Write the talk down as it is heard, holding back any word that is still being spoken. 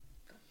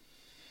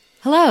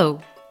Hello,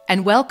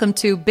 and welcome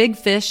to Big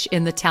Fish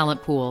in the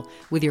Talent Pool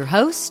with your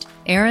host,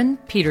 Erin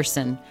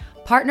Peterson,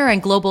 partner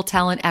and global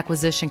talent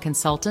acquisition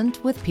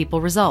consultant with People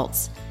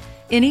Results.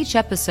 In each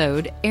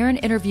episode, Erin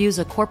interviews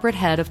a corporate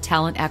head of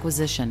talent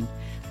acquisition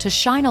to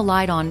shine a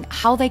light on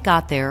how they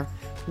got there,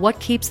 what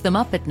keeps them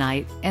up at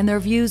night, and their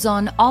views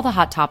on all the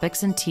hot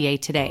topics in TA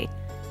today.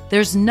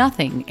 There's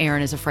nothing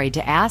Erin is afraid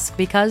to ask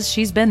because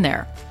she's been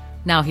there.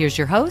 Now here's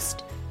your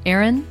host,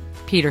 Erin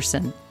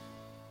Peterson.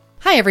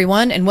 Hi,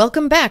 everyone, and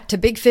welcome back to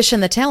Big Fish in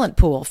the Talent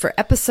Pool for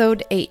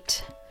Episode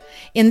 8.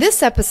 In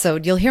this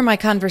episode, you'll hear my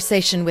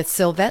conversation with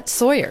Sylvette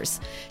Sawyers.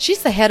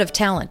 She's the head of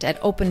talent at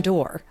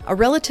OpenDoor, a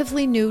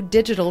relatively new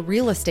digital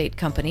real estate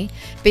company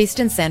based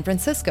in San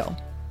Francisco.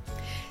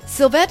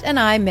 Sylvette and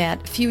I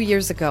met a few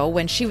years ago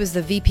when she was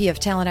the VP of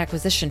Talent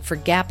Acquisition for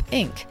Gap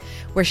Inc.,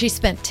 where she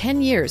spent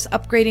 10 years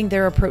upgrading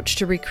their approach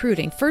to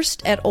recruiting,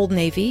 first at Old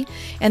Navy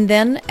and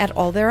then at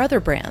all their other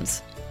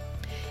brands.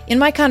 In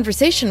my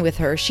conversation with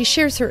her, she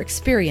shares her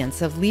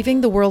experience of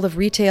leaving the world of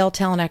retail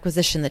talent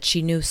acquisition that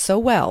she knew so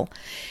well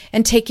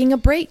and taking a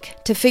break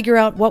to figure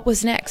out what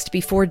was next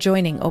before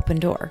joining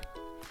OpenDoor.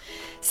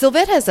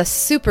 Sylvette has a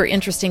super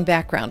interesting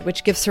background,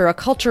 which gives her a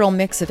cultural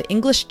mix of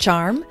English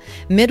charm,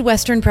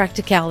 Midwestern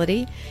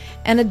practicality,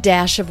 and a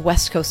dash of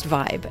West Coast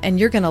vibe, and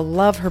you're going to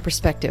love her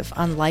perspective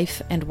on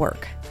life and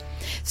work.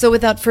 So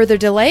without further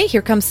delay,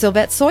 here comes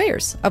Sylvette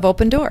Sawyers of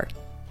OpenDoor.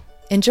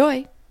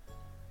 Enjoy!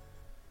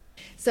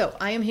 So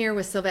I am here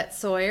with Sylvette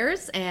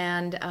Sawyers,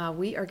 and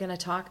we are going to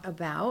talk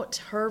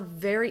about her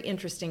very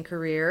interesting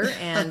career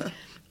and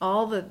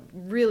all the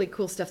really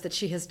cool stuff that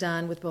she has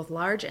done with both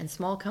large and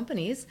small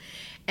companies.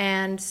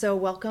 And so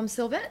welcome,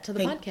 Sylvette, to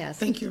the podcast.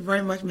 Thank you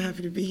very much. I'm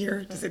happy to be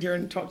here, to sit here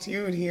and talk to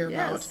you and hear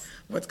about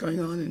what's going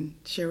on and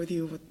share with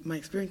you what my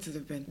experiences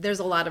have been. There's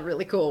a lot of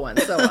really cool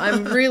ones, so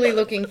I'm really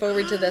looking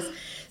forward to this.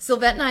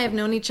 Sylvette and I have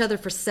known each other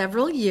for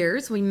several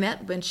years. We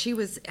met when she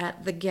was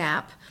at the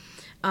Gap.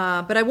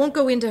 But I won't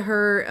go into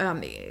her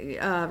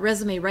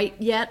resume right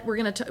yet. We're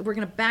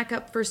gonna back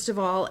up first of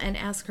all and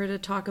ask her to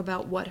talk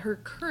about what her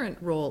current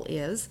role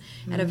is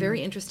at a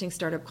very interesting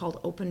startup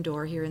called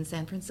OpenDoor here in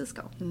San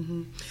Francisco.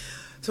 Mm-hmm.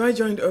 So I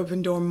joined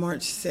OpenDoor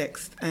March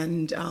 6th,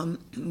 and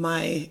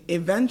my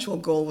eventual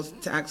goal was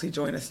to actually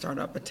join a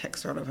startup, a tech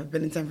startup. I've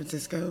been in San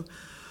Francisco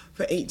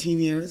for 18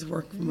 years,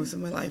 worked most of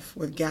my life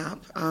with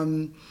Gap,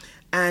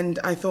 and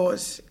I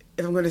thought,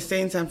 if I'm going to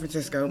stay in San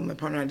Francisco, my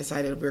partner and I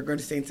decided we were going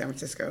to stay in San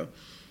Francisco.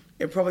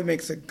 It probably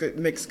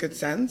makes good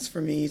sense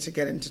for me to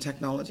get into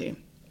technology.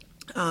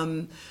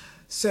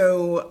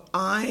 So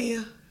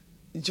I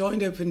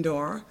joined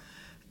OpenDoor,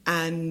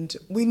 and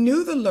we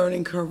knew the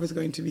learning curve was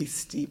going to be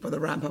steep, or the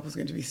ramp up was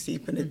going to be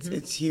steep, and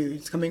it's huge.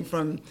 It's coming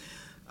from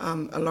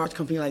a large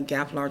company like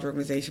Gap, large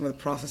organization with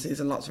processes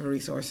and lots of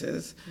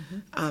resources,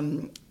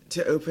 to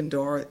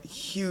OpenDoor,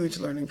 huge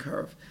learning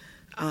curve.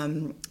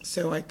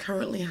 So I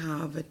currently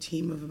have a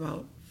team of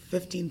about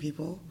 15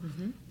 people.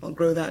 I'll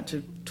grow that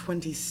to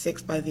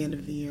 26 by the end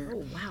of the year.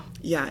 Oh, wow.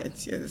 Yeah,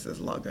 there's a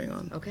lot going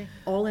on. Okay.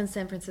 All in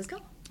San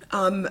Francisco?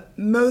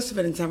 Most of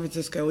it in San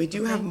Francisco. We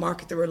do have a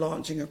market that we're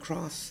launching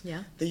across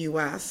the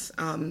U.S.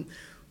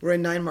 We're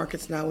in 9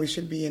 markets now. We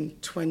should be in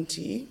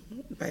 20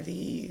 by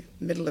the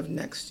middle of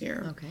next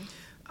year. Okay.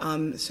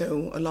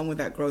 So along with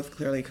that growth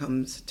clearly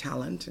comes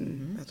talent,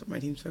 and that's what my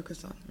team's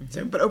focused on.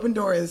 So, but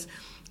OpenDoor is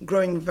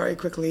growing very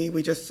quickly.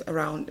 We just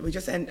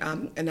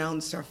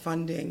announced our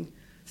funding,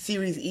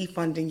 Series E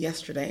funding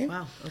yesterday.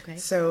 Wow, okay.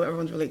 So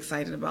everyone's really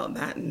excited about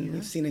that, and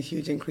we've seen a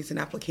huge increase in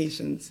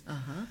applications.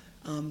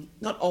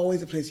 Not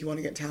always a place you want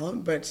to get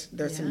talent, but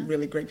there's some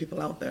really great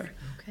people out there.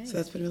 Okay. So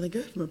that's been really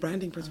good from a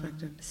branding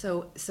perspective.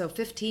 So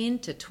 15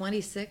 to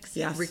 26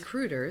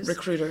 recruiters.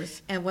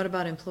 Recruiters. And what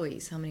about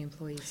employees? How many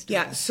employees do you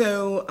have?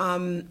 So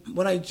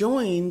when I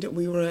joined,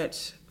 we were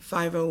at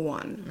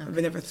 501. Okay. I've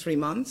been there for 3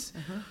 months.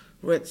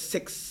 We're at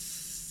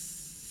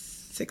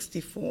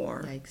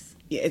 664. Yikes.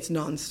 Yeah, it's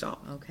nonstop.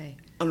 Okay.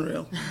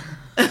 Unreal.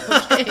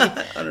 Okay.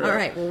 Unreal. All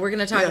right. Well, we're going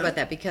to talk about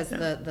that because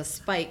the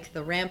spike,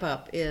 the ramp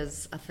up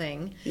is a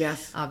thing.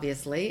 Yes.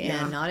 Obviously.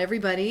 Yeah. And not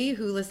everybody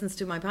who listens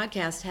to my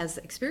podcast has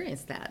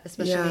experienced that,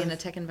 especially in a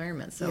tech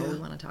environment. So we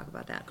want to talk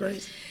about that.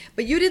 Great.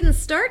 But you didn't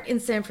start in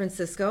San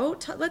Francisco.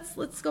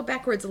 Let's go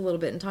backwards a little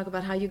bit and talk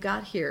about how you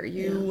got here.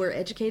 You were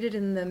educated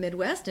in the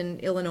Midwest in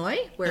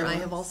Illinois, where I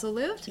have also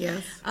lived.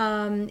 Yes.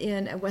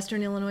 In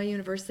Western Illinois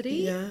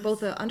University. Yes.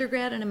 Both an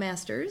undergrad and a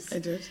master's. I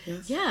did, yes.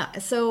 Yeah.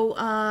 So,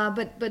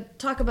 but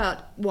talk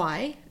about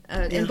why,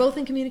 and both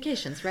in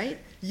communications, right?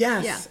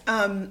 Yes.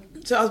 Yeah.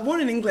 So I was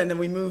born in England, and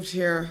we moved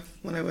here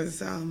when I was,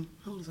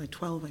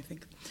 12, I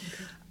think.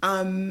 Okay.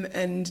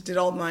 And did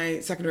all my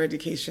secondary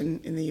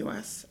education in the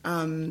U.S.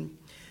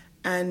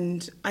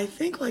 And I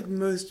think, like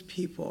most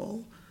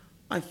people,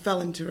 I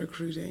fell into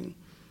recruiting.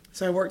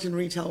 So I worked in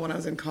retail when I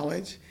was in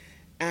college,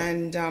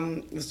 and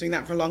was doing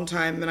that for a long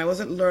time, and I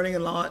wasn't learning a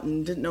lot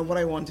and didn't know what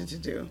I wanted to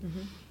do.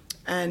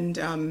 And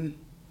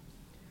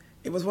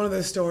it was one of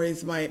those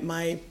stories,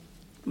 my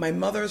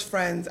mother's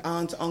friend's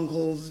aunt,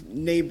 uncle's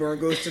neighbor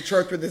goes to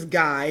church with this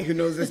guy who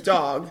knows this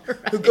dog,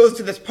 who goes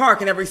to this park,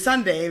 and every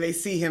Sunday they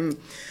see him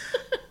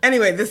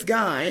Anyway, this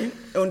guy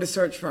owned a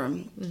search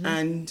firm,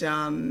 and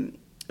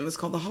it was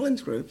called the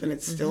Hollins Group, and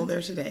it's still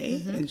there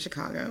today in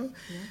Chicago.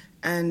 Yeah.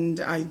 And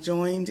I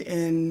joined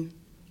in,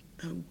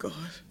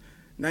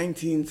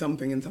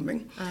 19-something and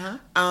something,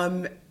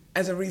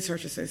 as a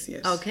research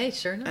associate. Okay,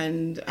 sure enough.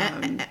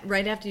 And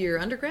right after your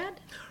undergrad?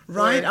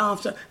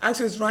 Actually,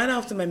 it was right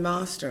after my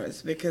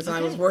master's, because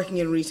I was working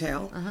in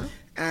retail,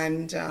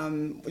 and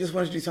just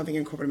wanted to do something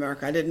in corporate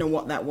America. I didn't know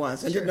what that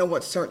was. I didn't know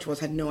what search was,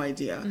 had no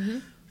idea.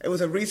 It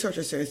was a research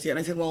associate, and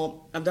I said,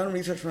 well, I've done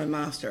research for my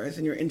master's,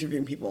 and you're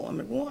interviewing people. I'm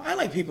like, well, I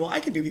like people. I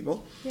can do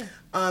people. Yeah.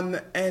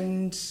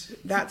 And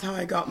that's how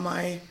I got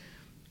my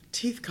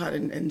teeth cut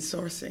in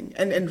sourcing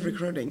and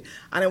recruiting.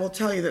 And I will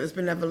tell you that there's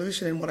been an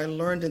evolution in what I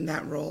learned in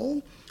that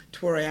role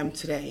to where I am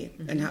today,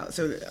 and how.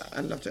 So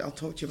I'll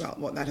talk to you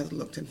about what that has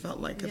looked and felt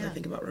like as I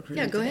think about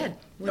recruiting. Yeah, go ahead.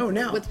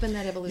 What's been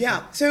that evolution?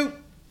 Yeah. So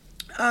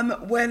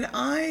when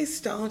I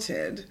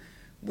started,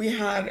 we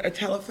had a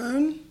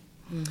telephone,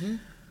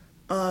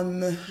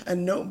 a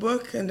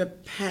notebook, and a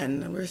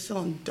pen. And we were still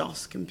on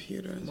DOS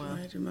computers, right?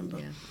 I remember.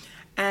 Yeah.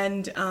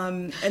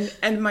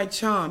 And my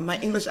charm, my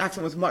English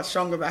accent was much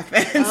stronger back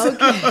then.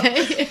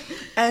 Okay.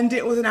 And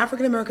it was an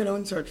African American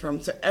owned search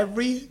firm. So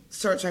every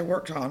search I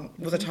worked on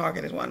was a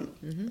targeted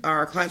one.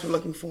 Our clients were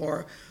looking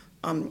for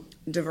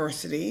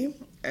diversity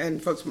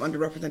and folks from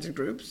underrepresented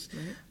groups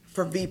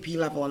for VP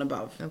level and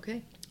above.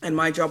 Okay. And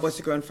my job was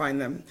to go and find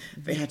them.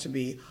 They had to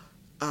be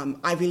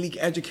Ivy League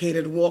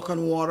educated, walk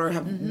on water,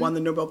 have won the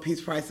Nobel Peace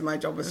Prize, and my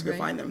job was to go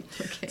find them.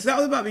 Okay. So that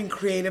was about being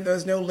creative. There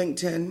was no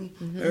LinkedIn.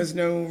 There was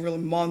no real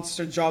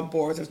monster job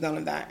boards. There was none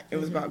of that. It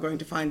was about going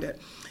to find it.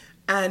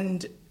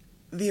 And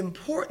the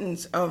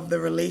importance of the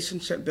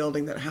relationship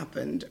building that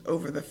happened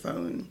over the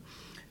phone,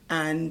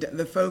 and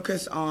the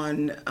focus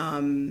on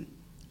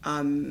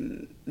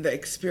the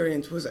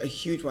experience was a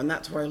huge one.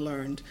 That's where I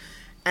learned.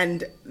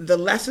 And the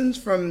lessons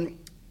from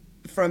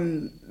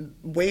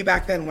way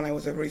back then when I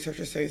was a research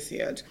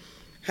associate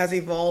has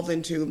evolved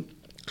into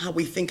how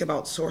we think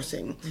about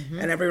sourcing.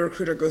 And every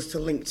recruiter goes to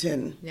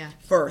LinkedIn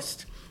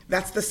first.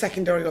 That's the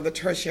secondary or the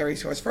tertiary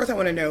source. First, I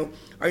want to know,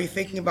 are you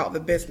thinking about the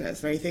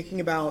business? Are you thinking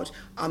about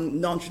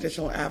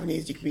non-traditional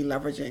avenues you can be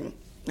leveraging?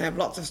 I have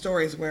lots of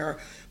stories where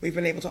we've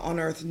been able to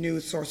unearth new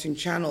sourcing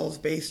channels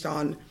based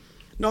on,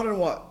 not on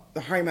what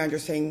the hiring manager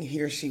is saying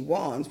he or she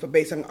wants, but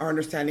based on our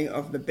understanding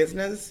of the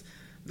business,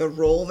 the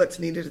role that's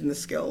needed, and the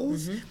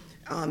skills.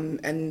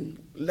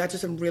 And led to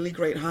some really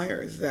great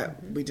hires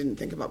that we didn't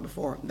think about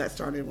before. That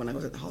started when I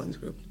was at the Hollins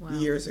Group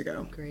years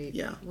ago. Great.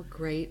 Yeah. Well,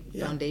 great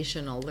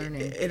foundational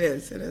learning. It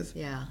is.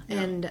 Yeah.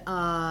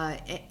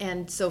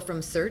 And so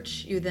from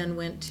search, you then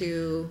went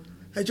to...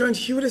 I joined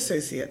Hewitt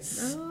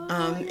Associates.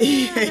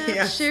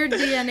 That shared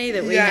DNA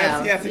that we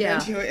have. Yes, I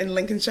joined Hewitt in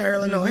Lincolnshire,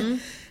 Illinois.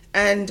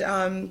 And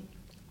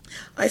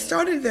I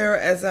started there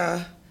as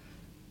a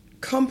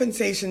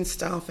compensation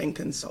staffing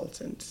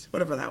consultant,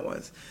 whatever that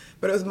was.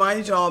 But it was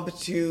my job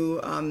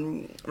to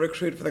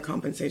recruit for the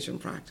compensation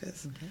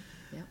practice. Okay.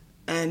 Yeah.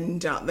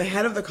 And the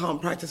head of the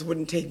comp practice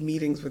wouldn't take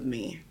meetings with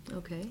me.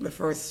 Okay. The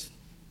first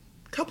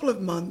couple of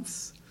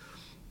months.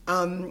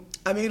 I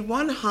made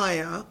one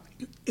hire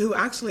who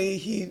actually,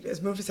 he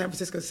has moved to San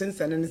Francisco since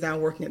then and is now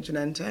working at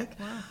Genentech.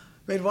 Wow.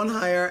 Made one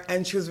hire,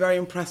 and she was very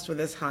impressed with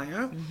this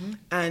hire.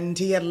 And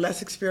he had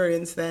less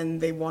experience than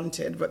they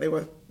wanted, but they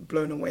were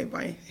blown away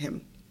by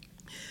him.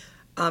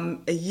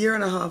 A year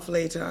and a half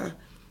later,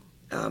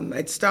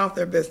 I'd staffed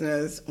their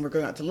business, and we're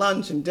going out to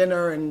lunch and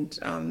dinner, and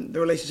the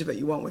relationship that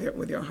you want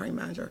with your hiring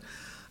manager.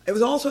 It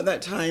was also at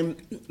that time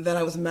that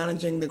I was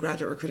managing the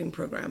graduate recruiting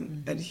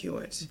program at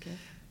Hewitt. Okay.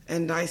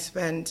 And I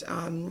spent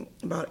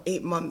about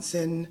 8 months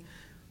in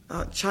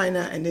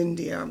China and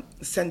India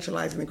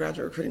centralizing the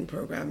graduate recruiting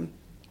program,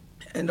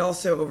 and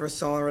also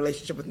oversaw a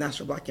relationship with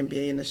National Black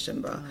MBA in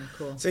Nashimba. Oh,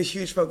 cool. So a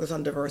huge focus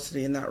on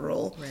diversity in that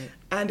role,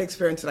 and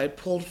experience that I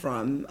pulled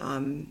from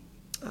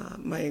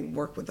my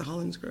work with the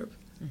Hollins Group.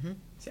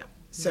 Yeah.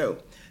 So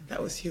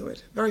that was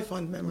Hewitt. Very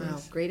fond memories.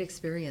 Wow, great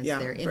experience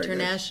there.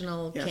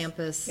 International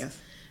campus. Yes.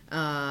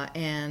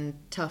 And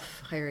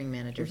tough hiring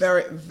managers.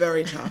 Very,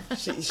 very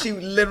tough. She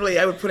literally,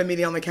 I would put a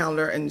meeting on the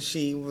calendar and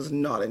she was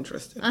not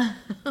interested.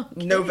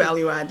 Okay. No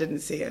value add, didn't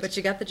see it. But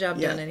you got the job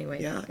done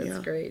anyway. Yeah, that's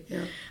great.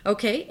 Yeah.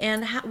 Okay,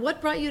 and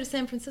what brought you to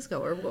San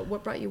Francisco, or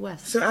what brought you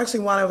west? So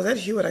actually, while I was at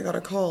Hewitt, I got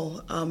a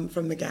call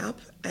from the Gap,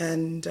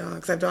 and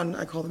because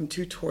I call them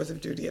 2 tours of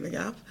duty at the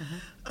Gap.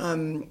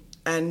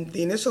 And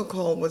the initial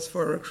call was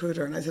for a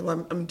recruiter, and I said,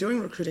 well, I'm doing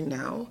recruiting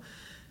now,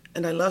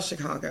 and I love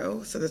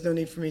Chicago, so there's no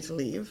need for me to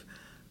leave.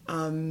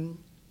 And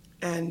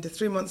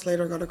 3 months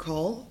later, I got a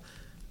call.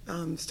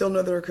 Still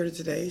know the recruiter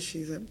today.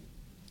 She's at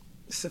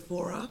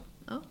Sephora.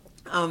 Oh,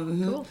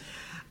 cool.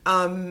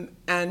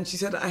 And she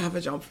said, I have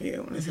a job for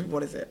you. And I said,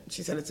 what is it?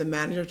 She said, it's a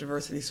manager of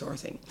diversity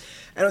sourcing.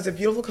 And it was a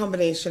beautiful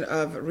combination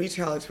of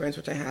retail experience,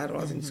 which I had while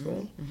I was in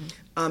school,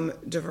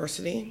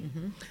 diversity,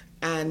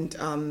 and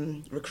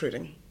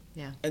recruiting.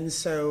 Yeah. And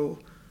so,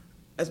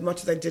 as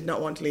much as I did not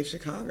want to leave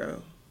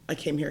Chicago, I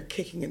came here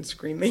kicking and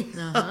screaming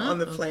on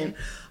the plane.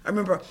 I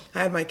remember I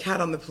had my cat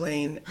on the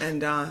plane,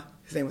 and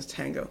his name was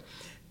Tango.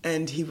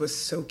 and he was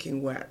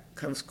soaking wet.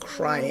 I was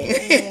crying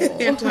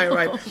the entire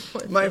ride.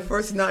 My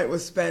first night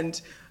was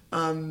spent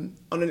on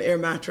an air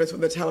mattress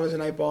with a television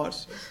I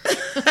bought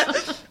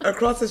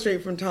across the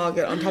street from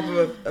Target on top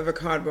of a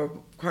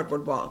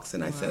cardboard box.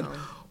 And I said,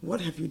 what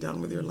have you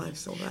done with your life,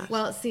 Sylvette?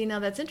 Well, see, now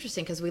that's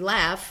interesting because we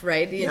laugh,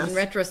 right, in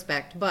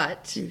retrospect,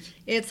 but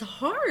it's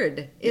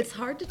hard. It's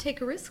hard to take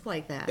a risk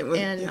like that.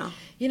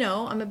 You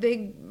know, I'm a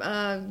big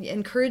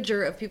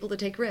encourager of people to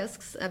take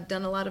risks. I've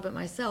done a lot of it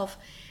myself.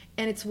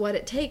 And it's what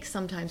it takes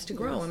sometimes to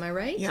grow. Am I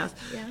right? Yes.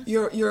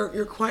 Yeah.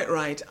 You're quite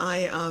right.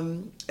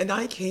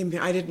 I came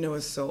here. I didn't know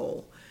a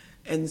soul,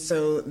 and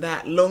so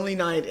that lonely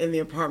night in the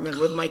apartment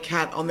with my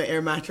cat on the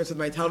air mattress with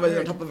my television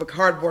on top of a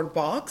cardboard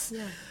box,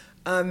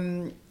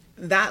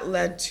 that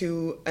led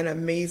to an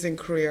amazing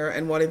career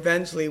and what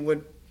eventually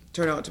would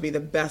turn out to be the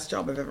best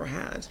job I've ever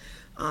had.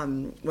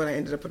 When I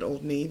ended up at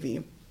Old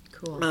Navy.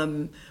 Cool.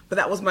 But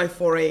that was my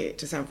foray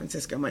to San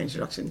Francisco. My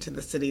introduction to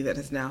the city that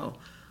has now.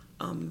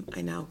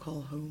 I now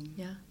call home.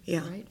 Yeah.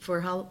 Right. For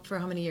how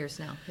many years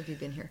now have you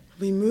been here?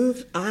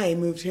 I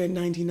moved here in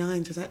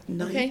 99, so that's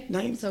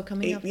nine. So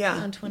coming up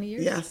on 20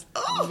 years? Yes.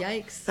 Oh,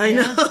 yikes. I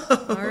know.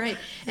 All right.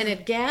 And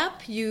at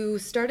Gap, you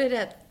started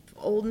at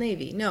Old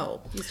Navy.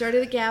 No, you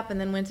started at Gap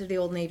and then went to the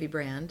Old Navy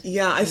brand.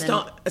 Yeah, I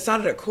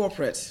started at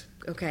corporate.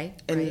 Okay.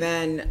 And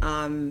then,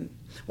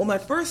 my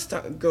first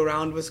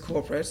go-round was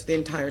corporate the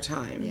entire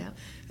time. Yeah.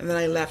 And then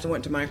I left and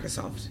went to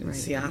Microsoft in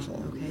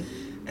Seattle. Okay.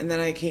 And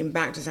then I came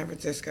back to San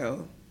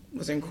Francisco,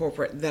 was in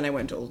corporate, then I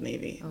went to Old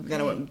Navy. Okay.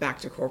 Then I went back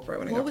to corporate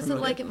when I got promoted. What was it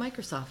like at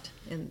Microsoft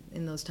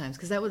in those times?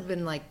 Because that would have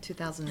been like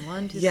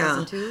 2001,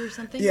 2002 or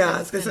something?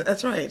 Yeah,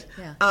 that's right.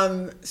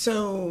 Yeah.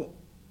 So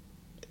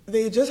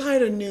they just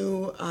hired a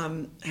new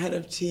head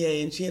of TA,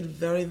 and she had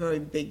very, very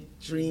big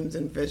dreams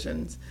and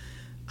visions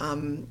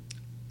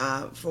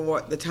for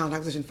what the talent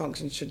acquisition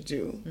function should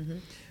do.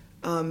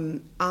 Mm-hmm.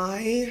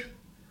 I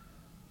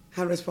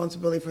had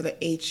responsibility for the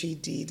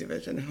HED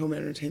division, Home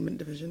Entertainment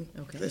Division.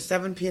 Okay. There's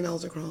 7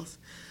 P&Ls across.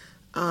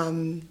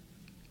 That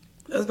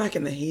was back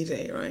in the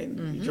heyday, right?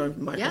 Mm-hmm. You joined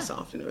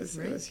Microsoft, and it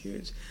was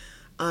huge.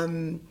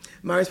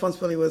 My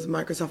responsibility was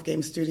Microsoft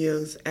Game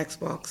Studios,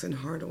 Xbox, and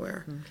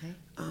hardware. Okay.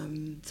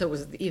 So it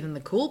was even the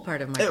cool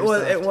part of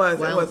Microsoft. It was.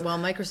 While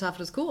Microsoft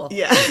was cool.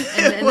 Yeah.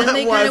 And then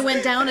they kind of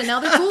went down, and now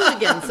they're cool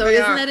again. So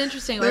isn't that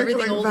interesting?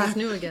 Everything old is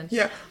new again.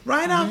 Yeah.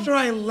 Right after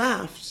I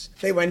left,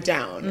 they went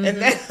down, and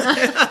then is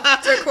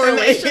there a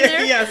correlation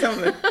there? Yeah,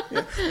 something.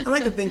 Yeah. I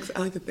like to think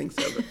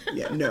so,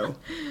 but no,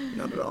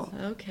 not at all.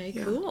 Okay,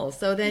 cool.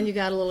 So then you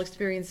got a little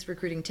experience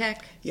recruiting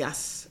tech.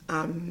 Yes.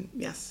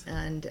 Yes.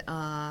 And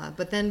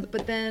but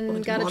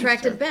then got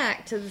attracted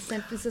back to the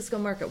San Francisco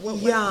market. What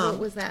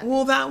was that?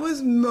 Well, that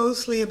was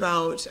mostly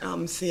about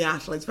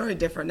Seattle. It's very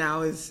different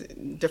now. It's a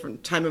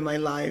different time in my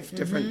life,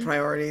 different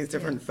priorities,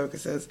 different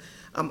focuses,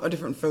 or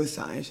different foci,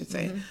 I should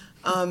say.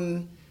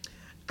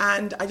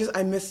 And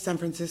I missed San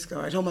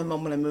Francisco. I told my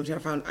mom when I moved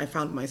here, I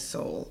found my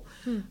soul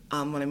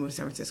when I moved to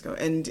San Francisco.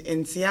 And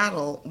in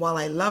Seattle, while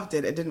I loved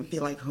it, it didn't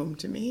feel like home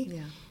to me.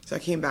 Yeah. So I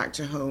came back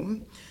to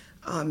home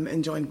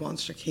and joined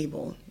Monster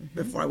Cable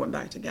before I went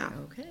back to Gap.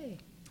 Okay.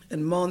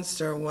 And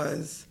Monster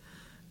was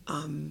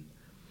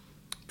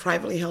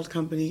privately held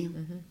company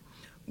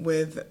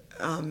with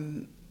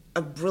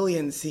a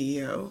brilliant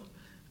CEO,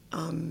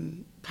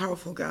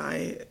 powerful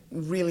guy,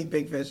 really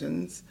big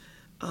visions.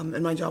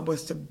 And my job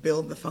was to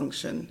build the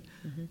function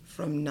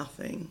from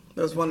nothing.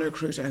 There was one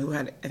recruiter who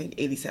had, I think,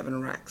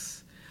 87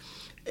 recs.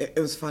 It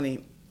was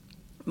funny.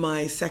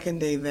 My second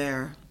day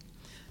there,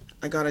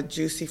 I got a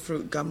juicy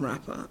fruit gum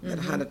wrapper that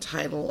had a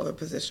title of a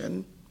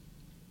position,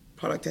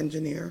 product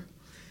engineer,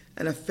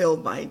 and a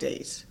fill-by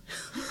date.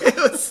 It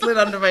was slid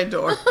under my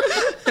door.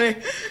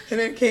 and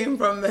it came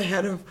from the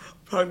head of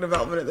product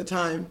development at the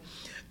time.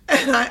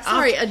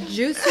 Sorry, a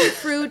juicy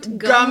fruit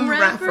gum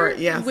wrapper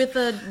yes. with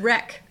a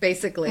rec,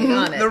 basically,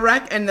 on it. The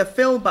rec and the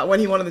fill-by, when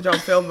he wanted the job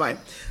filled by.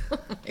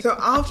 So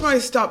after I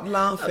stopped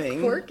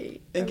laughing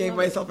and gave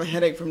myself a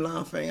headache from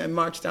laughing, I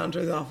marched down to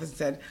his office and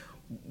said,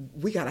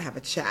 we got to have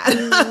a chat.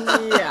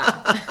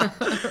 Yeah.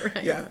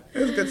 Right. Yeah, it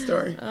was a good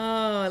story.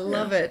 Oh, I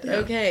love it. Yeah.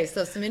 Okay,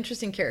 so some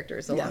interesting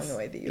characters along the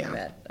way that you've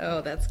met.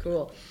 Oh, that's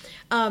cool.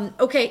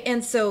 Okay,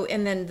 and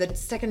then the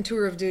second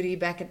tour of duty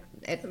back at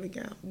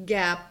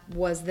Gap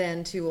was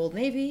then to Old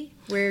Navy,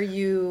 where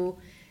you,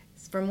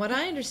 from what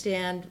I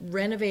understand,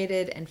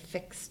 renovated and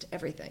fixed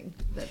everything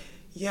that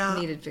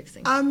needed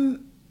fixing. I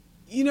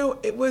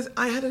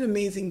had an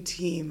amazing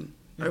team.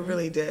 I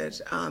really did.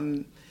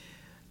 And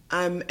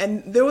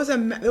there was a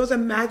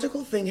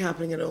magical thing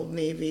happening at Old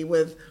Navy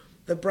with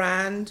the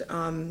brand,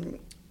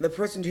 the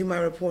person to whom I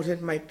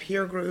reported, my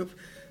peer group,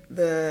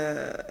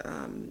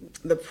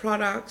 the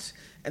product,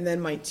 and then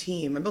my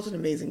team. I built an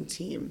amazing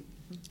team.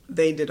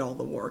 They did all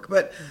the work,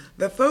 but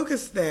the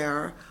focus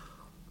there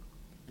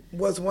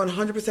was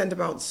 100%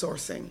 about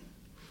sourcing.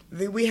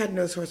 We had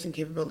no sourcing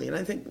capability, and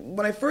I think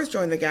when I first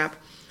joined the Gap,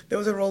 there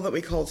was a role that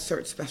we called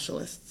search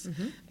specialists,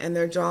 and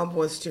their job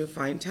was to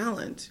find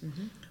talent.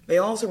 They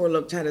also were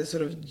looked at as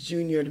sort of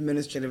junior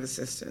administrative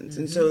assistants,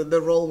 and so the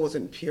role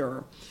wasn't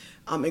pure.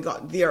 it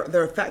got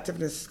their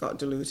effectiveness got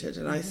diluted.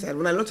 And I said,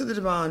 when I looked at the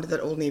demand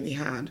that Old Navy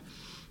had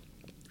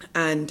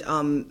and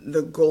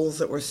the goals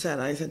that were set,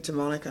 I said to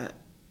Monica,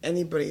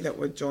 anybody that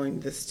would join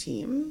this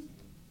team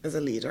as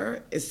a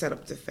leader is set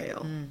up to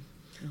fail.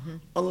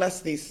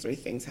 Unless these three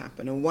things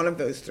happen. And one of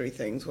those three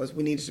things was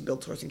we needed to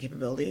build sourcing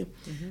capability.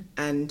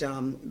 And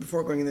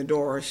before going in the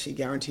door, she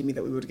guaranteed me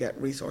that we would get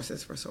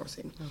resources for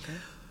sourcing. Okay.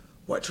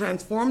 What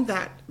transformed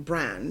that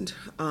brand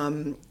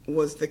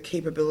was the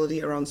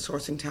capability around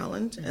sourcing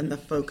talent and the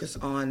focus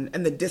on,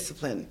 and the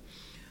discipline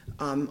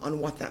on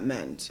what that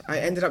meant. I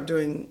ended up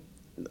doing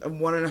a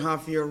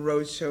 1.5-year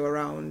roadshow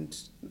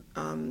around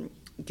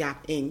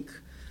Gap Inc.,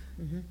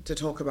 to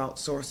talk about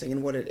sourcing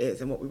and what it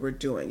is and what we were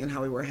doing and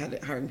how we were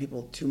hiring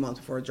people 2 months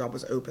before a job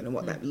was open and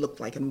what that looked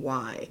like and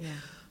why.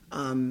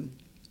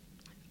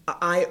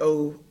 I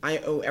owe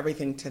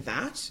everything to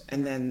that,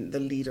 and then the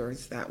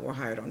leaders that were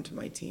hired onto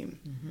my team.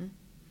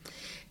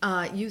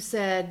 You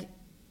said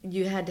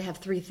you had to have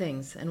 3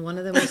 things, and one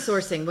of them was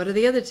sourcing. What are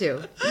the other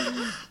 2?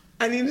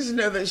 I needed to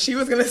know that she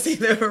was going to stay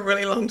there for a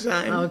really long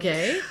time.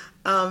 Okay.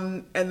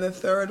 And the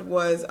third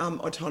was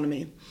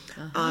autonomy.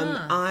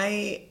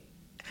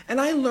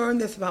 I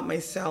learned this about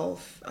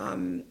myself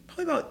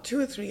probably about 2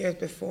 or 3 years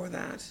before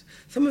that.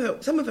 Some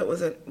of it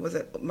was at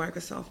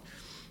Microsoft.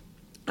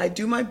 I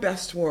do my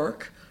best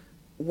work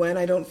when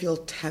I don't feel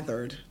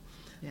tethered.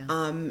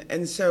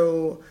 And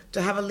so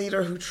to have a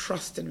leader who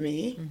trusted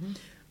me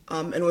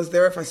and was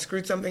there if I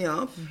screwed something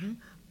up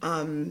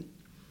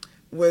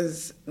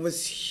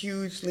was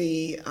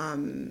hugely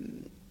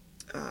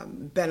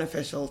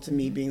beneficial to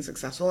me being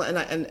successful,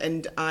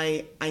 and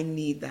I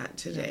need that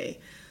today.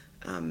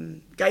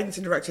 Guidance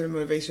and direction and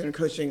motivation and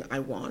coaching I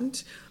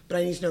want, but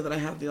I need to know that I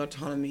have the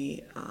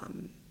autonomy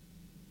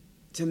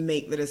to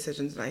make the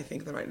decisions that I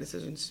think are the right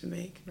decisions to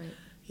make. Right.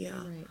 Yeah.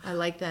 Right. I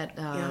like that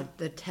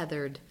the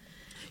tethered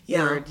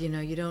word. You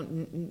know, you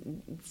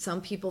don't.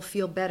 Some people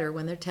feel better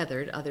when they're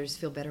tethered. Others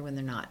feel better when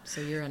they're not.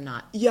 So you're a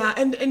not. Yeah,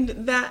 and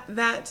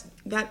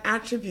that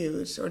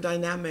attribute or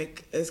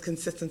dynamic is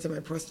consistent in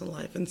my personal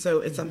life, and so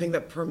it's something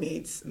that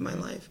permeates my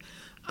life.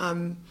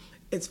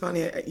 It's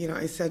funny,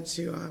 I said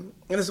to, and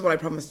this is what I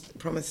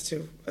promised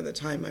to at the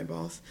time, my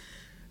boss.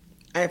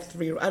 I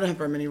don't have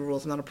very many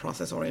rules. I'm not a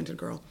process-oriented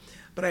girl,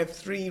 but I have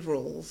 3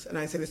 rules, and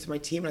I say this to my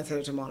team, and I said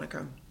it to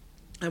Monica.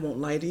 I won't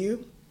lie to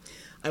you.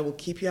 I will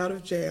keep you out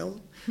of jail,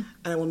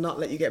 and I will not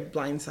let you get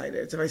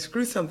blindsided. So if I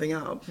screw something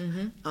up,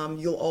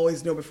 you'll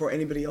always know before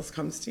anybody else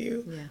comes to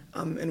you.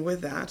 Yeah. And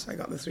with that, I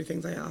got the 3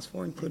 things I asked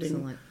for, including...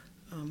 Excellent.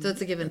 So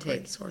it's a give and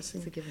take. Sourcing.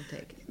 It's a give and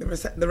take.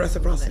 The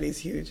reciprocity is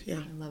huge. Yeah,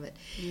 I love it.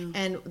 Yeah.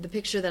 And the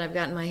picture that I've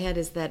got in my head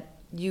is that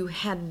you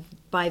had,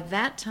 by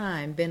that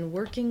time, been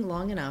working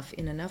long enough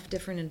in enough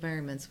different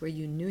environments where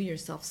you knew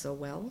yourself so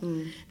well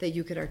that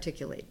you could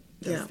articulate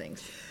those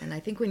things. And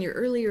I think when you're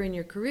earlier in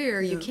your career,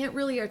 you can't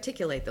really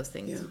articulate those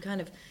things. You kind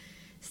of,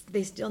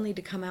 they still need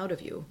to come out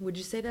of you. Would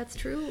you say that's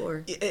true?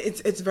 Or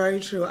it's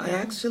very true. I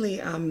actually,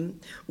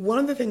 one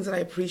of the things that I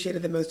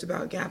appreciated the most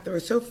about Gap, they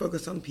were so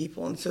focused on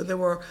people, and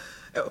so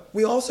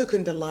we also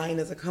couldn't align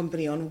as a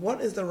company on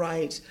what is the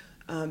right,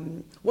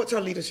 what's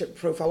our leadership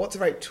profile, what's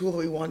the right tool that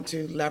we want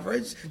to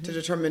leverage to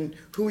determine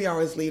who we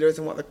are as leaders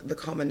and what the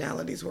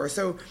commonalities were.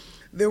 So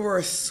there were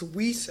a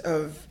suite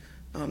of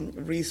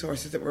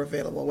resources that were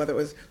available, whether it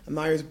was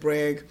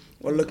Myers-Briggs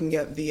or looking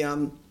at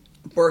the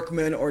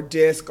Berkman or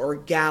DISC or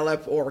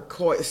Gallup or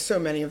COI, so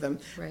many of them,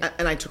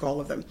 and I took all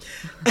of them.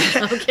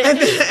 Okay.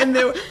 and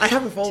I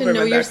have a folder to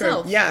know in my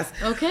yourself. background. Yes.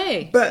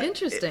 Okay. But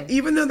interesting.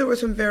 Even though there were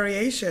some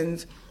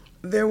variations,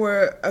 there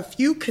were a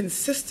few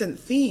consistent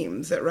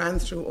themes that ran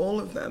through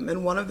all of them,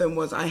 and one of them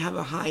was I have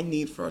a high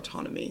need for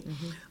autonomy.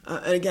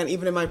 And again,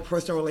 even in my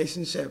personal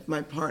relationship,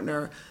 my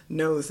partner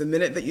knows the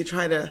minute that you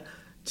try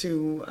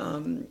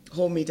to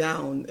hold me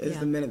down is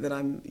the minute that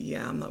I'm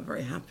not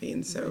very happy,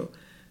 and so.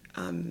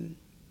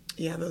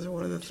 Those are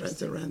one of the threads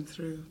that ran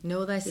through.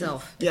 Know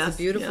thyself. Yes. It's a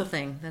beautiful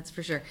thing, that's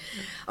for sure.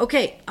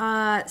 Okay,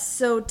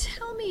 so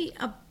tell me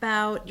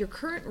about your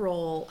current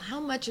role. How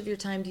much of your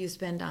time do you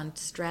spend on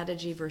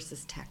strategy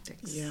versus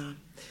tactics? Yeah.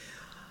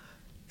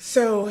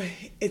 So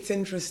it's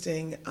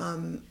interesting.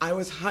 I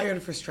was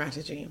hired for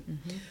strategy,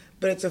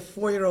 but it's a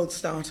 4-year-old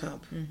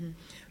startup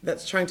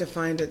that's trying to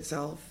find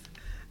itself.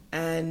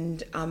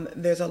 And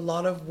there's a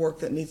lot of work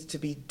that needs to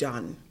be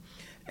done.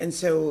 And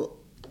so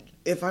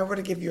if I were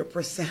to give you a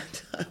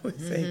percent, I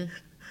would say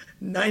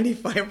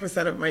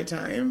 95% of my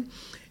time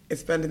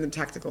is spent in the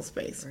tactical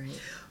space. Right.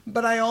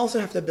 But I also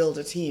have to build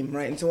a team,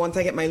 right? And so once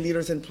I get my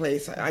leaders in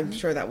place, I'm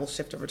sure that will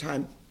shift over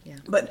time. Yeah.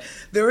 But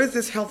there is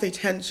this healthy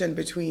tension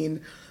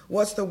between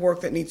what's the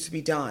work that needs to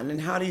be done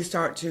and how do you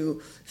start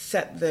to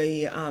set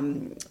the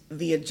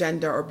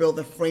agenda or build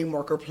the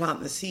framework or plant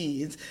the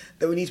seeds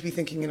that we need to be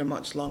thinking in a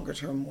much longer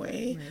term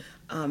way.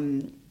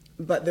 Right.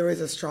 But there is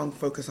a strong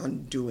focus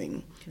on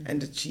doing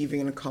and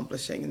achieving and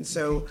accomplishing. And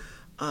so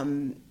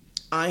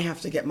I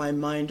have to get my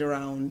mind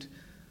around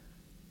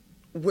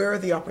where are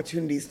the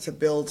opportunities to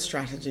build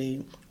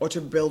strategy or to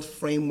build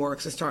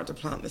frameworks to start to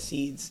plant the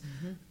seeds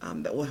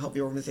that will help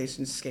the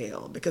organization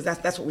scale? Because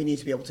that's what we need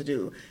to be able to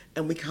do.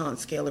 And we can't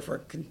scale if we're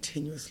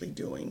continuously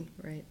doing,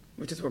 right,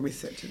 which is where we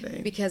sit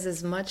today. Because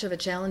as much of a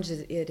challenge as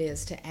it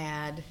is to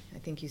add, I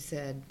think you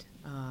said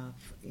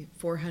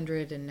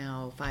 400 and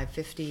now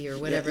 550 or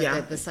whatever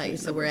the site.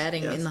 So we're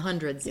adding in the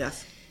hundreds.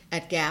 Yes.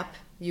 At Gap,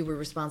 you were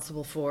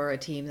responsible for a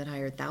team that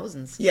hired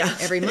thousands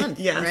yes. every month,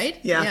 yes. right?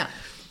 Yeah.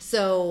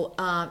 So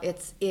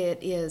it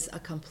is a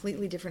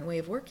completely different way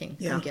of working,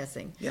 I'm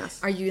guessing. Yes.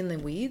 Are you in the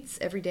weeds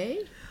every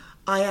day?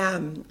 I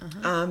am,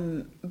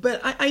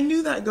 but I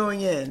knew that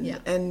going in,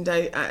 and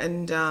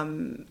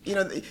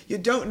you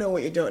don't know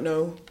what you don't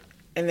know,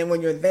 and then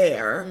when you're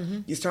there,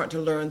 you start to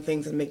learn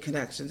things and make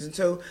connections. And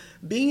so,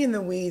 being in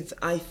the weeds,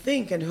 I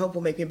think and hope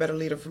will make me a better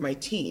leader for my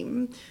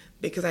team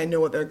because I know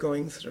what they're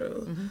going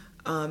through.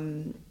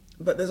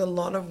 But there's a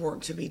lot of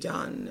work to be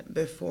done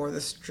before the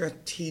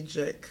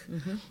strategic,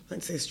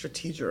 let's say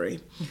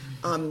strategery,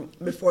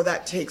 before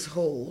that takes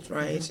hold,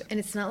 right? And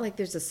it's not like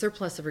there's a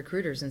surplus of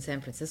recruiters in San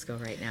Francisco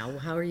right now.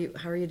 How are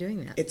you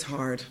doing that? It's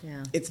hard.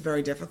 Yeah. It's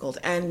very difficult.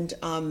 And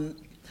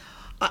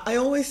I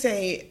always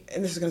say,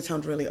 and this is going to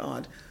sound really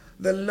odd,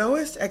 the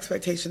lowest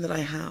expectation that I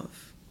have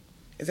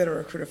is that a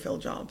recruiter fill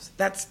jobs.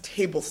 That's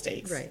table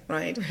stakes,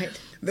 right?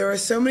 There are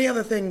so many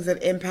other things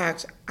that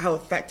impact how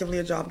effectively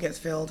a job gets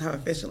filled, how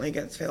efficiently it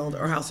gets filled,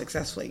 or how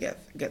successfully it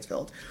gets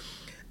filled.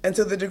 And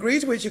so the degree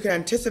to which you can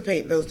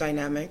anticipate those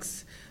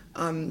dynamics,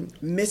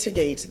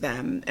 mitigate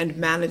them, and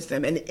manage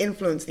them, and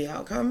influence the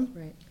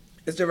outcome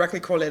is directly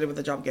correlated with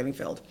the job getting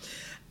filled.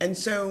 And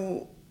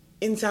so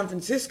in San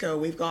Francisco,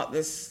 we've got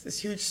this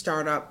huge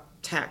startup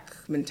tech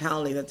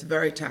mentality that's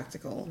very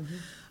tactical.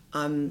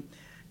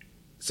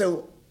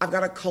 So I've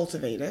got to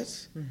cultivate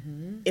it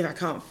if I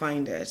can't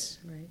find it.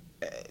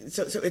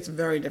 So it's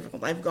very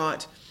difficult.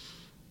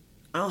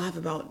 I'll have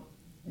about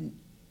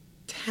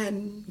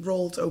 10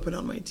 roles open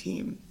on my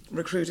team.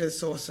 Recruiters,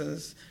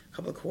 sources, a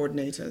couple of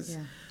coordinators.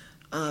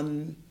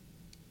 And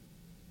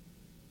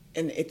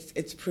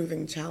it's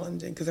proving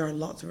challenging because there are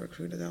lots of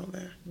recruiters out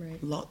there.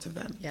 Lots of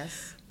them.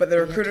 Yes. But the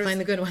recruiters... You have to find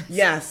the good ones.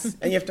 Yes,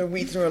 and you have to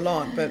weed through a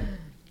lot. But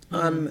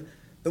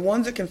the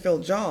ones that can fill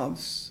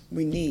jobs,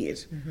 we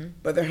need.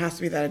 But there has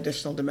to be that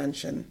additional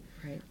dimension.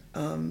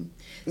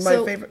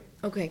 My favorite...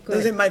 Okay, go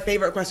ahead. My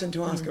favorite question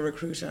to ask a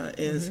recruiter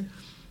is,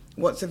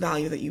 what's the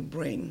value that you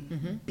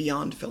bring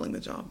beyond filling the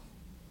job?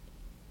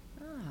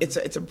 It's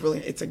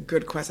a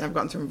good question. I've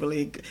gotten some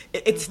really,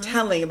 it's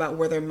telling about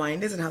where their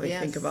mind is and how they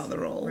think about the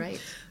role.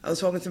 I was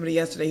talking to somebody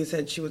yesterday who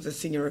said she was a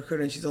senior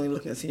recruiter and she's only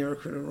looking at senior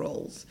recruiter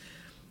roles.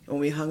 When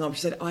we hung up,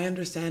 she said, I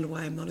understand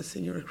why I'm not a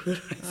senior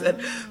recruiter. I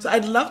said, so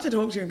I'd love to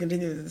talk to you and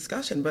continue the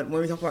discussion, but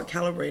when we talk about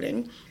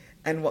calibrating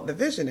and what the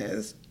vision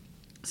is,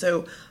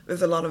 so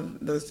there's a lot of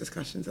those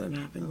discussions that I'm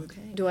having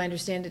with. Do I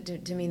understand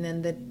it to mean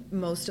then that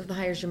most of the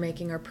hires you're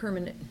making are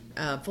permanent,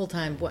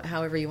 full-time,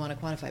 however you want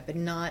to quantify it, but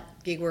not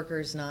gig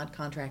workers, not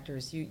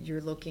contractors? You're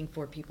looking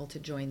for people to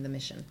join the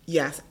mission.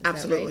 Yes,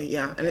 absolutely,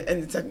 yeah. And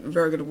it's a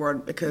very good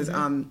word because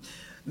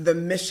the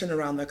mission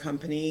around the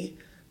company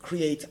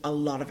creates a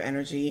lot of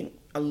energy,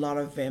 a lot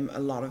of vim, a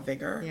lot of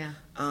vigor.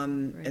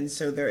 And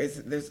so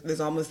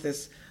there's almost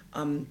this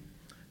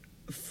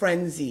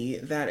frenzy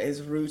that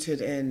is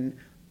rooted in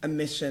a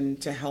mission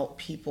to help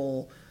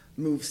people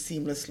move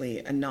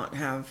seamlessly and not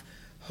have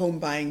home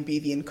buying be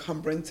the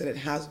encumbrance that it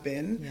has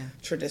been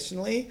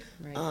traditionally.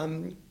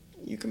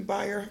 You can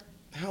buy your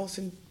house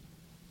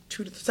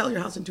sell your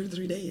house in 2 to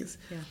 3 days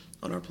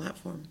on our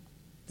platform.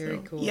 Very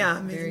cool. Yeah,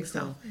 amazing very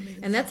stuff. Cool.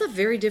 Amazing and that's a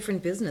very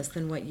different business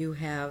than what you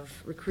have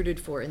recruited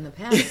for in the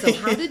past. So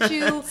how did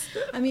you,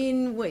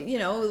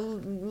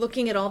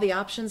 looking at all the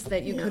options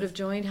that you could have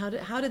joined,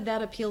 how did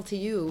that appeal to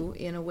you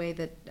in a way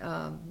that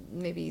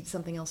maybe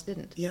something else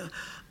didn't? Yeah,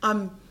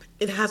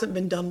 it hasn't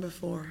been done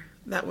before.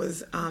 That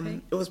was,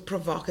 it was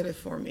provocative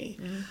for me.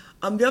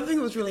 The other thing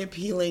that was really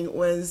appealing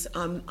was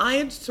I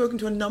had spoken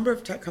to a number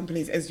of tech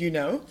companies, as you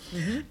know,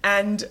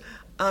 and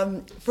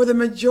for the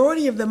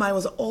majority of them, I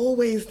was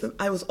always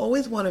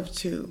one of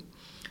two,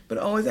 but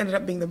always ended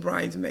up being the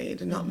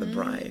bridesmaid and not the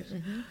bride.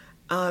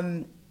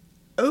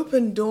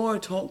 OpenDoor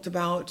talked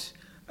about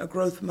a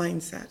growth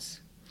mindset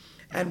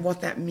and what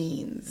that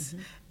means,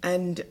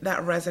 and that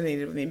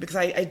resonated with me because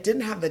I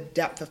didn't have the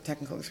depth of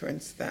technical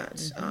experience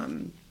that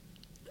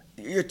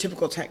your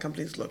typical tech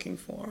company is looking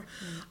for.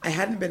 I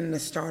hadn't been in a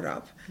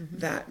startup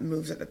that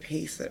moves at the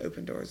pace that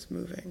OpenDoor is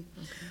moving.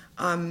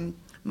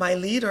 My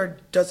leader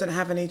doesn't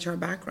have an HR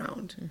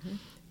background.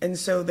 And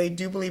so they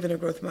do believe in a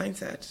growth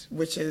mindset,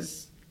 which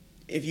is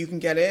if you can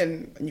get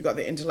in and you've got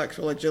the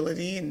intellectual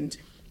agility and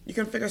you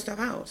can figure stuff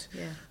out.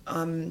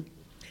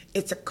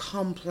 It's a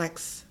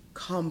complex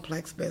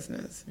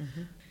business.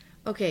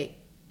 Okay,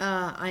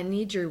 I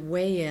need your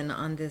weigh-in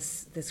on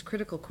this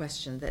critical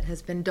question that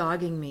has been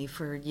dogging me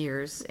for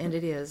years, and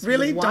it is.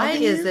 Really? Why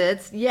dogging is you?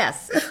 it?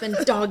 Yes, it's been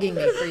dogging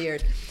me for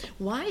years.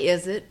 Why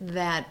is it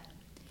that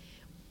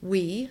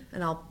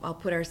and I'll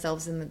put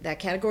ourselves in that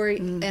category,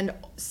 and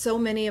so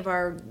many of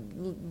our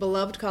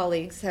beloved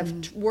colleagues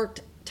have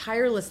worked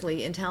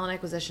tirelessly in talent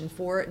acquisition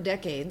for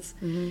decades,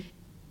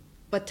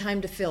 but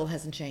time to fill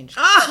hasn't changed.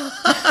 So,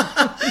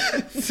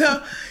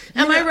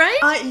 am I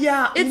right?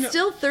 Yeah. It's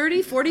still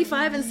 30,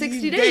 45, and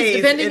 60 days,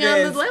 depending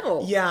on the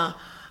level. Yeah.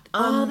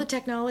 All the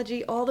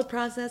technology, all the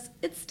process,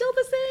 it's still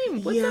the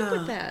same. What's up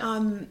with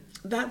that?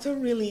 That's a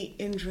really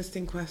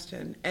interesting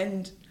question.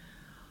 And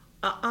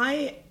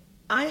I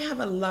have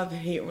a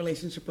love-hate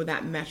relationship with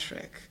that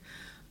metric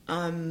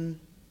for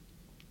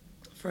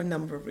a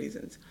number of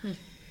reasons.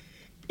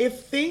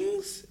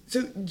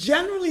 So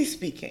generally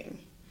speaking,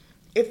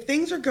 if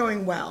things are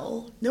going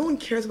well, no one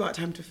cares about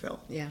time to fill.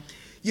 Yeah.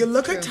 You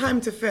look at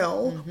time to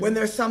fill when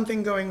there's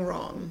something going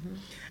wrong.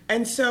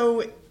 And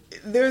so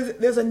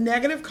there's a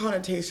negative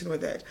connotation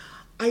with it.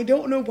 I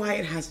don't know why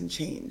it hasn't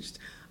changed.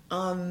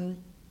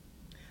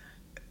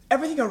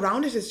 Everything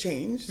around it has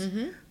changed.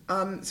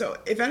 So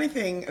if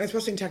anything, and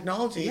especially in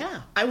technology,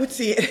 I would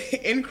see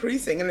it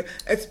increasing, and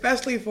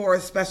especially for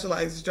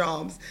specialized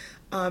jobs.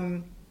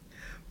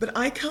 But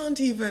I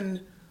can't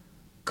even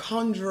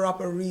conjure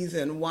up a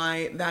reason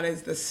why that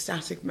is the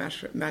static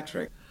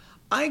metric.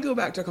 I go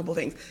back to a couple of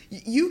things.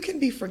 You can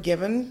be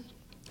forgiven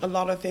a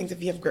lot of things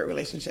if you have great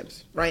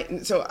relationships, right?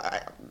 And so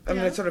I'm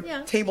going to sort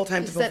of table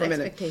time to fill for a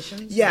minute.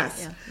 Expectations.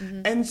 Yes.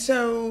 And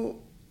so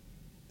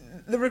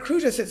the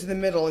recruiter sits in the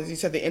middle, as you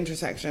said, the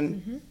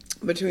intersection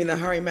between the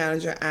hiring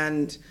manager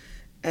and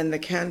the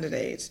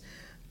candidate.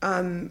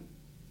 And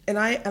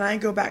I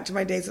go back to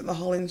my days at the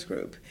Hollins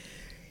Group.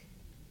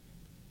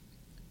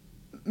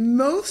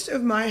 Most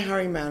of my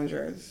hiring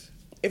managers,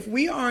 if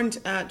we aren't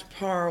at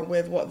par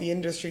with what the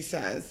industry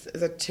says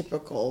is a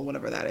typical,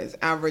 whatever that is,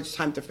 average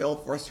time to fill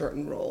for a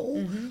certain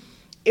role,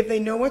 if they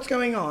know what's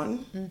going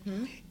on,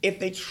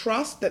 if they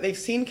trust that they've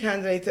seen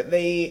candidates that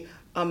they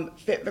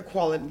fit the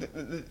quality,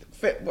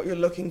 fit what you're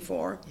looking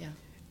for,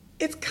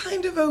 it's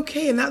kind of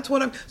okay. And that's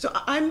what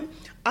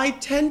I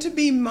tend to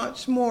be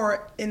much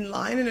more in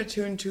line and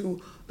attuned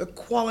to the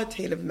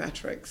qualitative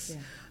metrics.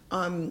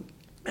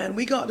 And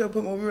we got to a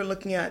point where we were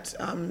looking at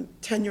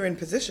tenure in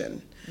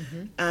position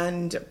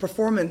and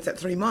performance at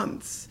 3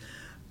 months.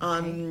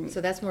 So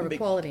that's more of a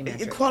quality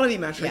metric. A quality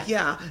metric,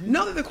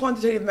 Not that the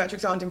quantitative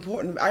metrics aren't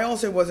important. I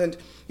also wasn't,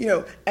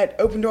 at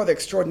OpenDoor, they're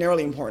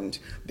extraordinarily important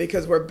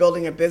because we're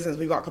building a business.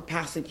 We've got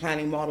capacity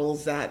planning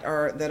models that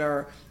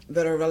are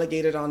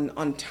relegated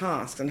on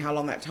tasks and how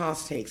long that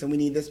task takes, and we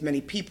need this many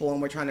people,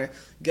 and we're trying to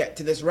get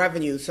to this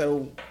revenue,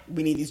 so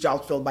we need these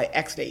jobs filled by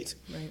X date,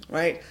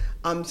 right?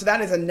 So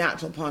that is a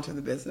natural part of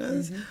the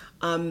business.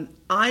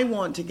 I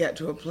want to get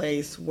to a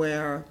place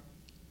where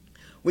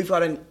we've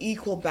got an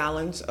equal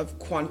balance of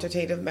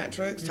quantitative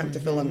metrics, time to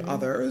fill and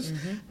others,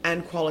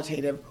 and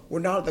qualitative. We're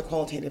not at the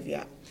qualitative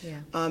yet.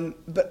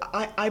 But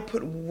I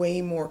put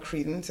way more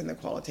credence in the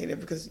qualitative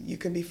because you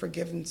can be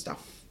forgiven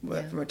stuff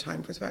from a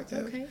time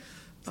perspective. Okay.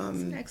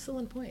 That's an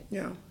excellent point.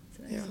 Yeah. It's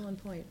an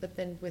excellent point. But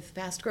then with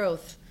fast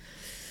growth,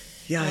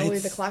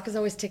 the clock is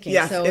always ticking.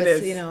 Yes, so it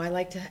it's, is. I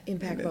like to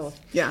impact both.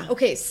 Yeah.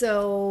 Okay,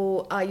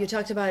 so you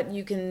talked about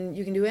you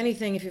can do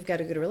anything if you've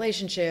got a good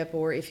relationship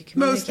or if you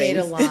communicate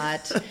a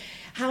lot.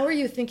 How are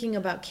you thinking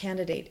about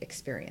candidate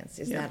experience?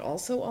 Is that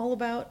also all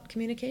about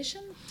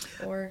communication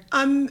or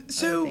other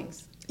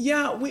things?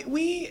 Yeah,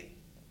 we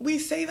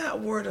say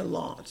that word a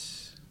lot.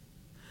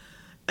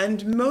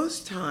 And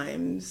most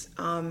times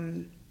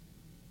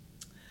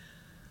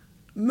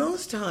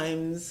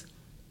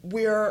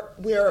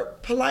we're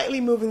politely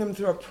moving them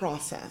through a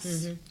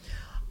process.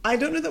 I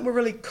don't know that we're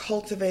really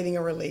cultivating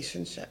a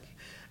relationship.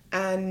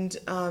 And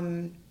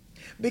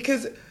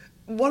because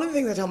one of the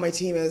things I tell my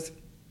team is,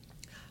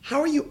 how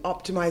are you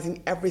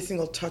optimizing every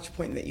single touch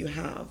point that you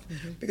have?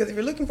 Because if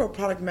you're looking for a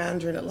product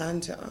manager in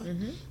Atlanta,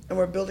 and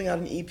we're building out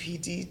an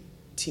EPD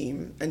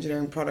team,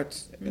 engineering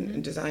product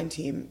and design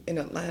team in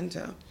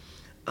Atlanta,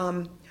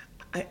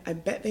 I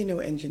bet they know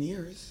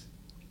engineers.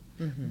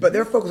 But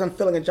they're focused on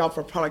filling a job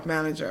for a product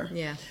manager.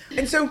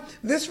 And so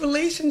this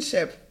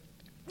relationship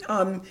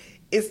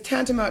is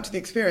tantamount to the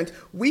experience.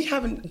 We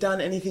haven't done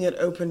anything at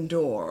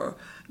OpenDoor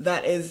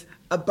that is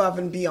above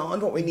and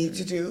beyond what we need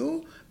to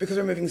do because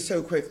we're moving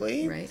so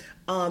quickly. Right.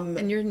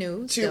 And you're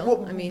new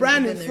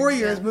brand new, 4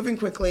 years, moving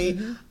quickly.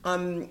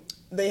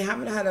 They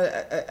haven't had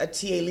a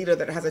TA leader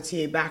that has a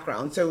TA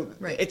background, so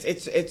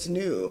it's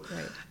new.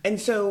 And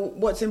so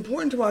what's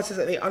important to us is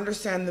that they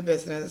understand the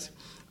business,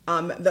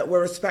 that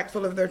we're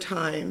respectful of their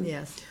time,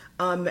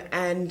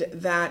 and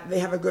that they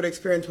have a good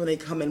experience when they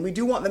come in. We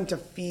do want them to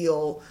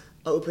feel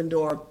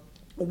OpenDoor.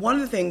 One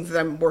of the things that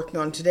I'm working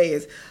on today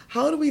is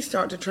how do we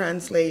start to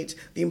translate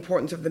the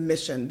importance of the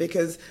mission,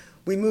 because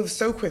we move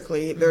so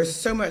quickly. There's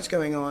so much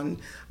going on.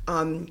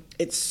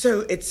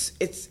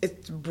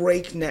 It's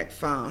breakneck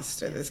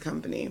fast at this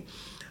company.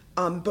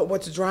 But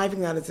what's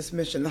driving that is this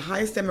mission. The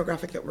highest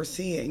demographic that we're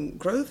seeing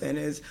growth in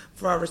is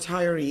for our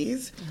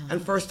retirees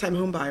and first-time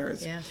home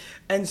buyers.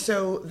 And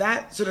so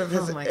that sort of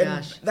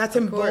has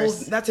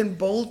that's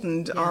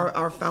emboldened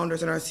our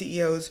founders and our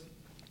CEOs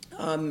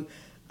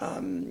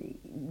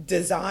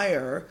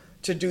desire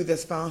to do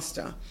this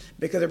faster,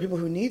 because there are people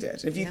who need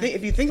it. If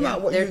you think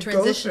about what they're you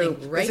go through,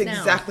 right it's now.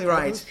 exactly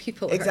right. Those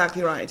people are,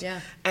 exactly right.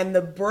 Yeah. And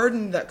the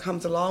burden that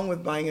comes along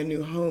with buying a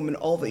new home and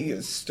all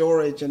the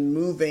storage and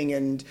moving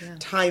and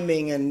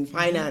timing and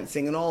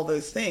financing and all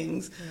those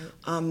things,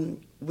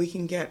 we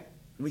can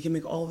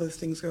make all those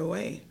things go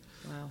away.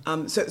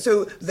 Wow.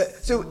 So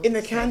in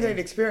the candidate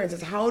experience,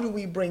 is how do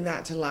we bring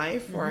that to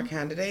life for our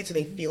candidates so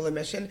they feel the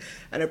mission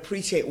and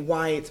appreciate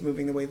why it's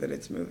moving the way that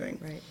it's moving?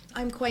 Right.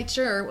 I'm quite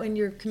sure when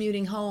you're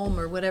commuting home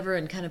or whatever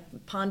and kind of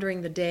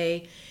pondering the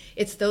day,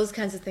 it's those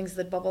kinds of things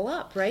that bubble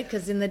up, right?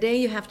 Because in the day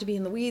you have to be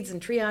in the weeds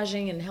and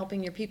triaging and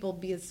helping your people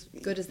be as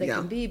good as they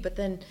can be, but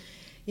then,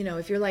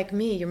 if you're like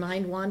me, your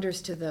mind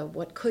wanders to the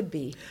what could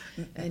be,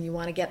 and you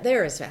want to get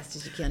there as fast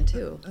as you can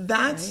too.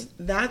 That's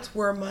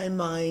where my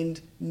mind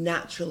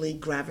naturally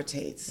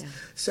gravitates. Yeah.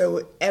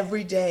 So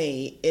every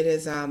day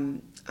it's a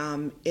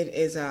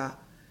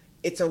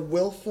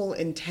willful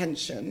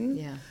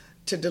intention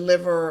to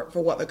deliver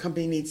for what the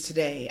company needs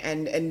today,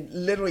 and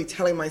literally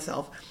telling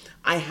myself,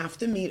 I have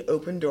to meet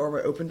OpenDoor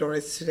where OpenDoor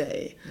is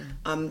today.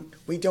 Yeah.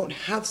 We don't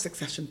have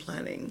succession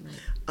planning. Right.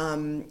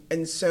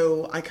 And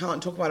so I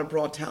can't talk about a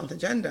broad talent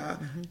agenda.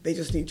 They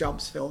just need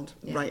jobs filled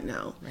right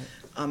now. Right.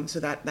 So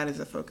that is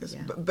a focus.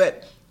 Yeah.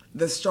 But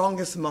the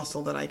strongest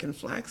muscle that I can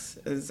flex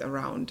is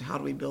around how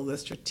do we build a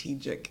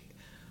strategic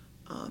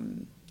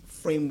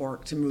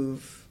framework to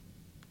move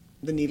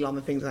the needle on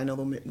the things that I know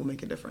will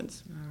make a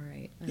difference. All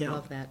right. I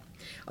love that.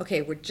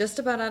 Okay, we're just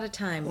about out of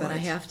time, but I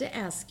have to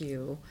ask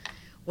you,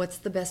 what's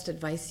the best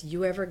advice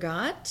you ever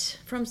got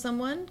from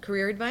someone,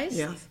 career advice?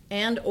 Yes.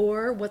 And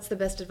or what's the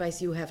best advice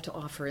you have to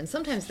offer? And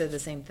sometimes they're the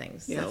same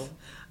things. Yes.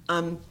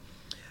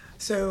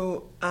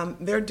 So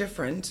they're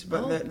different,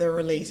 but they're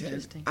related.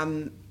 Interesting.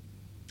 And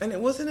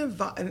it wasn't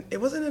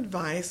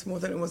advice more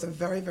than it was a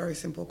very, very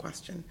simple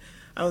question.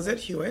 I was at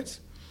Hewitt,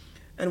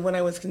 and when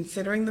I was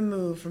considering the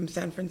move from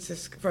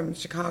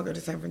Chicago to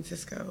San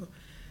Francisco,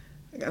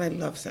 and I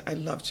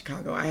loved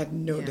Chicago. I had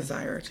no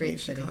desire to leave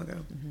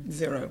Chicago.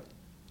 Zero.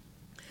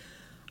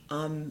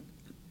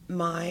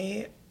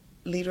 My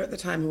leader at the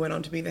time, who went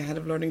on to be the head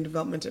of learning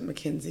development at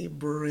McKinsey,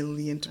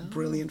 brilliant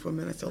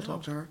woman. I still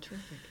talk to her.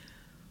 Terrific.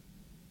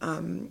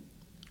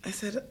 I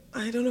said,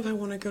 I don't know if I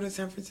want to go to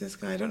San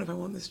Francisco. I don't know if I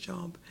want this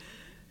job.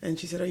 And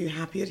she said, are you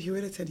happy at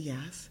Hewitt? I said,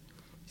 yes.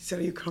 She said,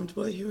 are you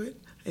comfortable at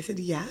Hewitt? I said,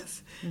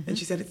 yes. And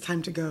she said, it's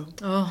time to go.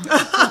 Oh,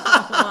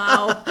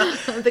 wow.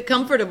 The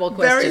comfortable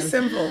question. Very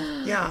simple,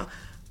 yeah.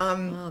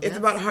 It's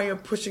about how you're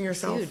pushing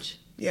yourself. Huge.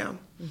 Yeah.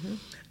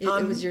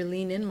 It was your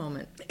lean in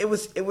moment. It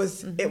was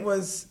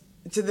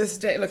to this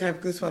day. Look, I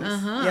have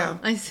goosebumps. Yeah.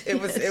 I see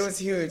it was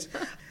huge.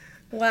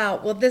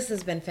 Wow. Well, this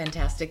has been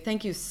fantastic.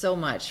 Thank you so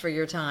much for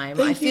your time.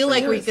 I feel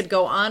like we could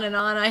go on and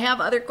on. I have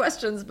other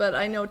questions, but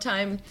I know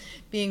time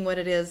being what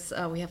it is,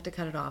 we have to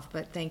cut it off.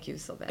 But thank you,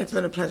 Sylvette. It's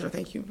been a pleasure.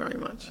 Thank you very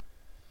much.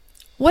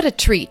 What a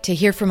treat to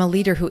hear from a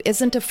leader who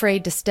isn't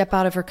afraid to step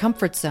out of her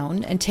comfort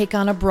zone and take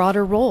on a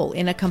broader role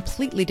in a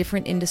completely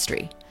different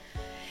industry.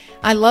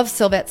 I love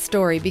Sylvette's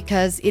story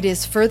because it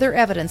is further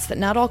evidence that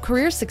not all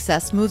career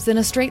success moves in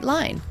a straight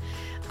line.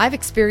 I've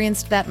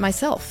experienced that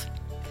myself.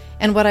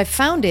 And what I've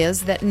found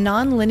is that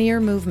non-linear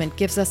movement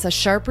gives us a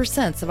sharper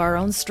sense of our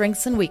own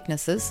strengths and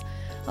weaknesses,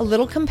 a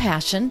little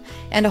compassion,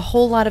 and a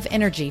whole lot of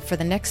energy for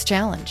the next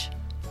challenge.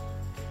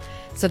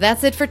 So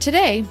that's it for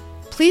today.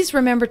 Please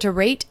remember to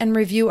rate and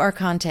review our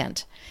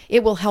content.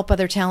 It will help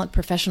other talent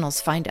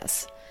professionals find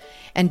us.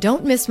 And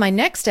don't miss my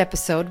next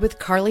episode with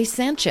Carly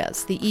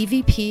Sanchez, the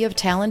EVP of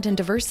Talent and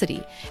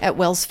Diversity at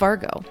Wells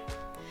Fargo.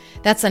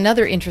 That's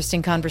another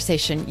interesting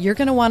conversation you're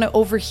going to want to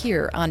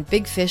overhear on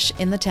Big Fish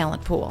in the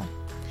Talent Pool.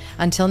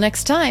 Until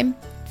next time,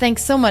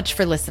 thanks so much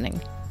for listening.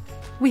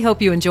 We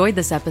hope you enjoyed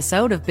this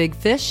episode of Big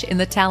Fish in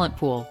the Talent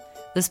Pool.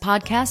 This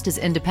podcast is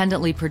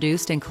independently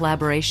produced in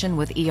collaboration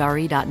with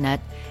ERE.net,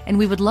 and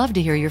we would love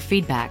to hear your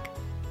feedback.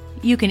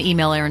 You can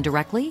email Erin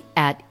directly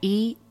at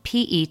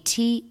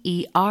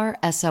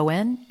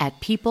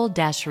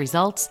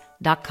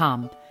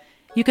peterson@people-results.com.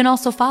 You can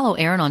also follow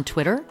Erin on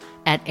Twitter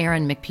at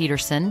Erin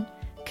McPeterson,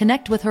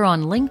 connect with her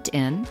on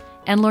LinkedIn,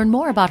 and learn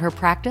more about her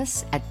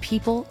practice at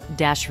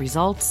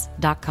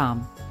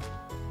people-results.com.